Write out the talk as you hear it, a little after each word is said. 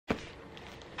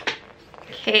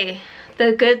Okay,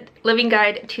 the Good Living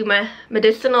Guide to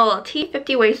Medicinal Tea,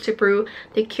 50 Ways to Brew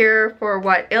the Cure for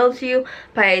What Ails You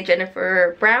by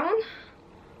Jennifer Brown.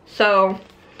 So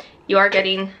you are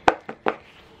getting,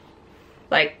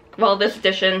 like, well, this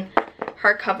edition,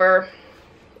 hardcover,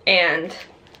 and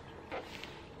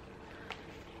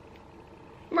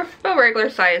a regular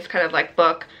size kind of like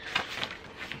book.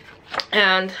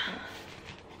 And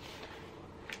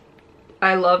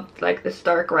I love like this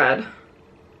dark red.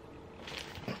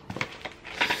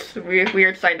 It's a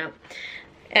weird side note.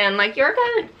 And like you're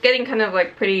getting kind of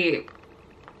like pretty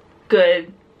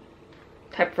good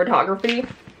type photography.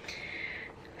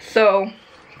 So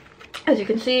as you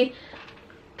can see,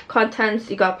 contents,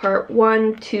 you got part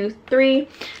 1, 2, 3.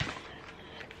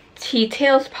 Tea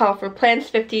Tales, Powerful Plants,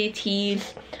 50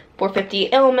 Teas for 50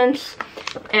 Ailments.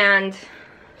 And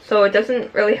so it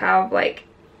doesn't really have like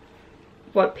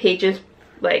what pages,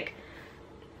 like,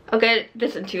 I'll get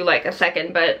this into like a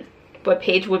second, but what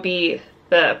page would be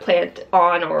the plant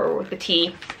on or the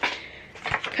tea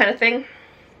kind of thing.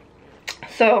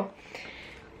 So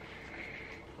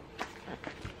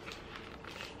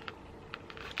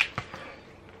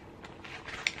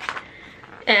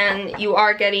and you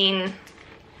are getting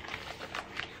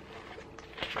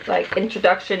like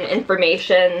introduction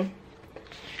information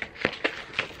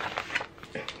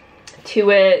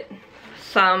to it,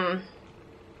 some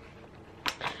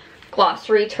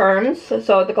glossary terms.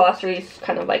 So the glossary is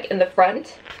kind of like in the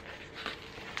front.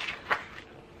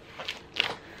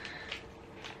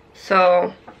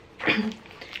 So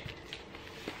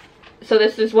so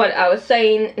this is what I was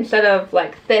saying, instead of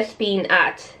like this being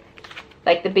at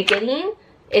like the beginning,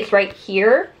 it's right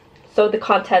here. So the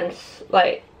contents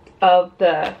like of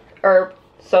the herb,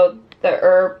 so the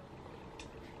herb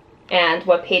and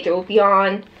what page it will be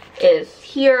on is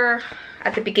here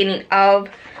at the beginning of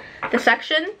the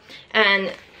section.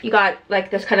 And you got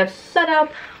like this kind of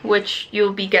setup, which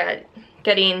you'll be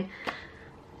getting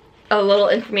a little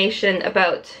information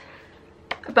about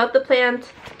the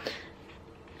plant,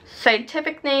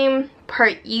 scientific name,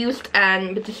 part used,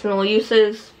 and medicinal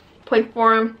uses, point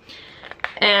form.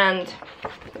 And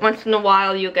once in a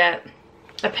while you'll get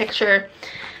a picture.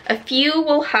 A few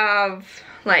will have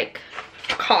like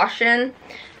caution.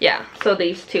 Yeah, so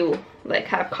these two like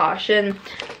have caution.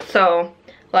 So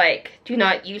like, do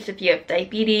not use if you have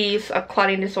diabetes, a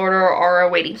clotting disorder, or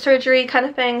awaiting surgery kind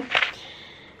of thing.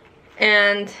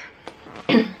 And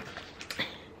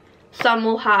some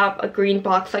will have a green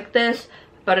box like this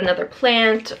about another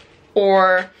plant,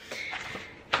 or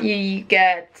you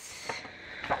get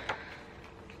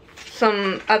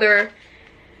some other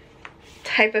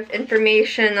type of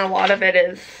information. A lot of it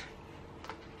is,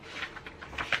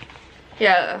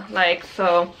 yeah, like,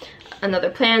 so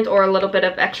another plant or a little bit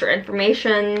of extra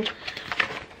information.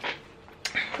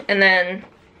 And then,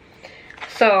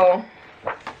 so,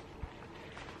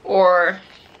 or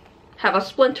have a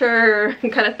splinter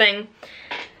kind of thing.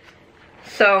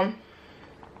 So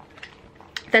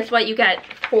that's what you get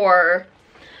for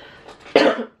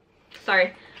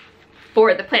sorry,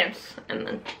 for the plants. And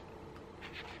then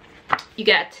you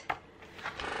get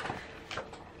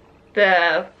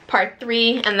the part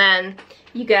 3, and then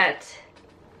you get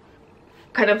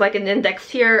kind of like an index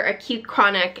here, acute,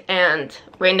 chronic, and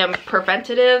random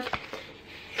preventative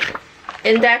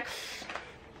index.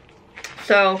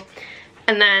 So,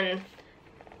 and then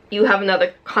you have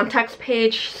another context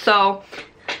page. So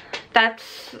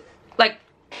that's like,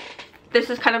 this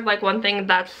is kind of like one thing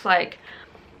that's like,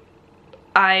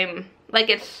 I'm like,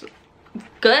 it's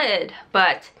good,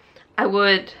 but I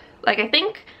would like, I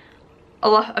think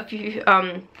a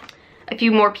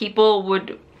few more people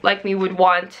would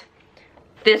want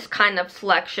this kind of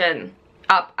selection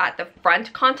up at the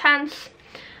front contents.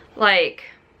 Like,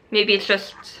 maybe it's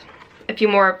just a few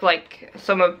more of like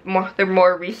some of the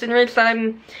more recent reads that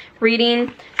I'm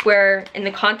reading, where in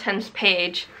the contents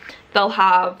page they'll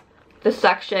have the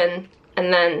section,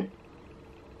 and then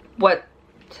what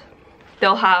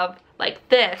they'll have like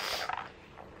this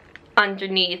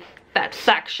underneath that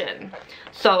section.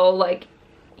 So like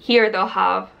here they'll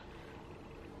have,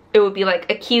 it would be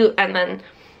like acute, and then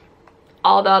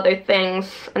all the other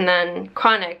things, and then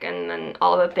chronic, and then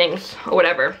all the things or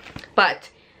whatever.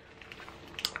 But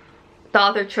the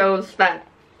author chose that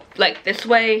like this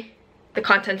way the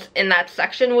contents in that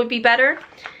section would be better.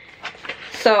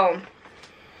 So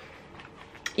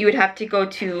you would have to go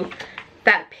to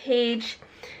that page,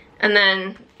 and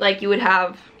then like you would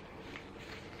have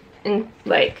in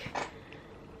like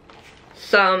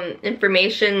some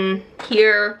information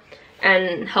here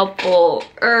and helpful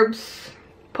herbs,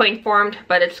 point formed,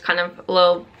 but it's kind of a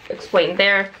little explained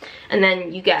there. And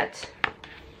then you get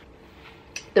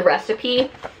the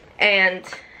recipe, and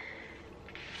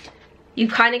you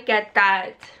kind of get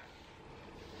that.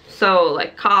 So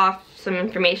like cough, some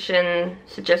information,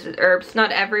 suggested herbs.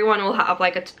 Not everyone will have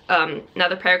like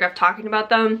another paragraph talking about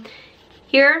them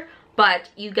here, but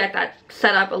you get that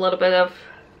set up, a little bit of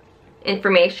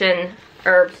information,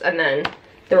 herbs, and then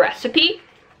the recipe.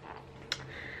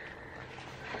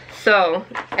 So,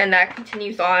 and that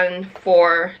continues on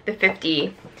for the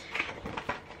 50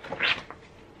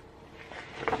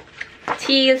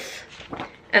 teas,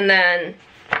 and then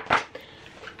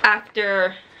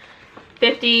after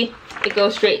 50 it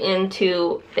goes straight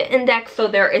into the index, so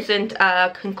there isn't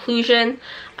a conclusion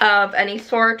of any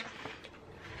sort.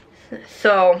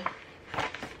 So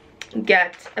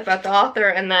get about the author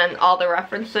and then all the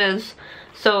references.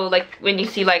 So like when you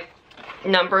see like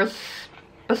numbers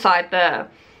beside the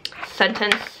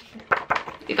sentence,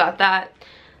 you got that.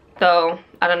 Though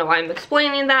I don't know why I'm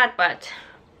explaining that, but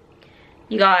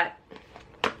you got,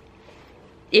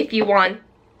 if you want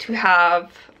to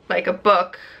have like a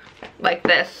book like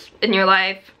this in your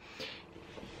life,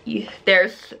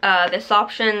 there's this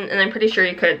option, and I'm pretty sure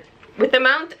you could, with the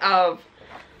amount of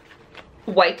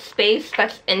white space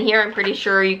that's in here, I'm pretty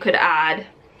sure you could add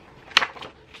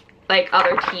like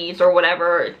other teas or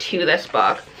whatever to this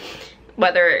book,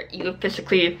 whether you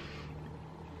physically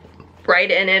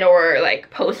write in it or like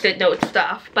post-it note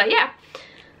stuff. But yeah,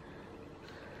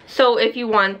 so if you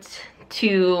want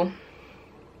to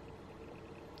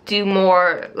do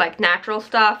more like natural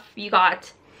stuff, you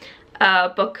got a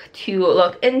book to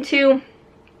look into.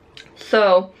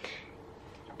 So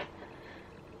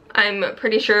I'm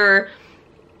pretty sure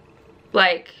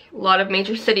like a lot of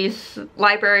major cities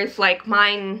libraries like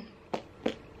mine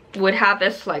would have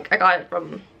this. Like I got it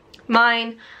from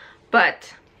mine,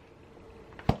 but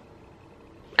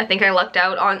I think I lucked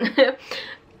out on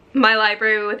my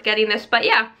library with getting this. But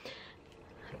yeah,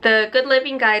 The Good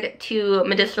Living Guide to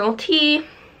Medicinal Tea,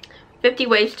 50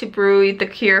 Ways to Brew the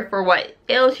Cure for What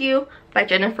Ails You by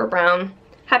Jennifer Brown.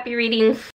 Happy readings.